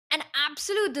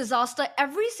absolute disaster.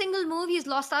 Every single move, he's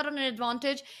lost out on an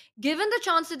advantage. Given the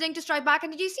chance to Ding to strike back,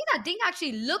 and did you see that Ding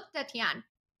actually looked at Yan?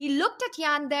 He looked at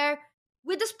Yan there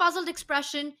with this puzzled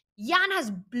expression. Yan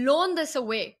has blown this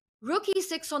away. Rook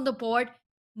e6 on the board.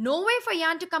 No way for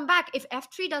Yan to come back. If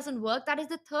f3 doesn't work, that is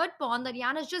the third pawn that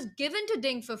Yan has just given to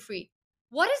Ding for free.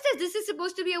 What is this? This is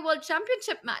supposed to be a world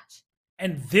championship match.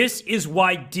 And this is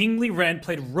why Ding Liren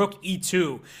played rook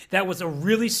e2. That was a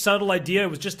really subtle idea.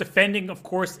 It was just defending, of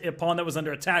course, a pawn that was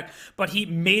under attack. But he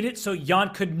made it so Yan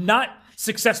could not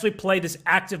successfully play this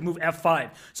active move f5.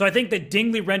 So I think that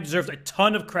Ding Liren deserves a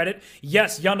ton of credit.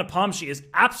 Yes, Jan Nepomniachtchi is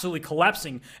absolutely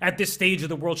collapsing at this stage of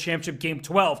the World Championship Game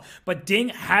 12. But Ding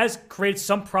has created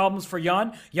some problems for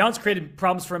Jan. Jan's created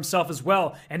problems for himself as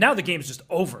well. And now the game is just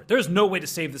over. There's no way to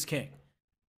save this king.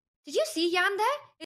 Did you see Yan there?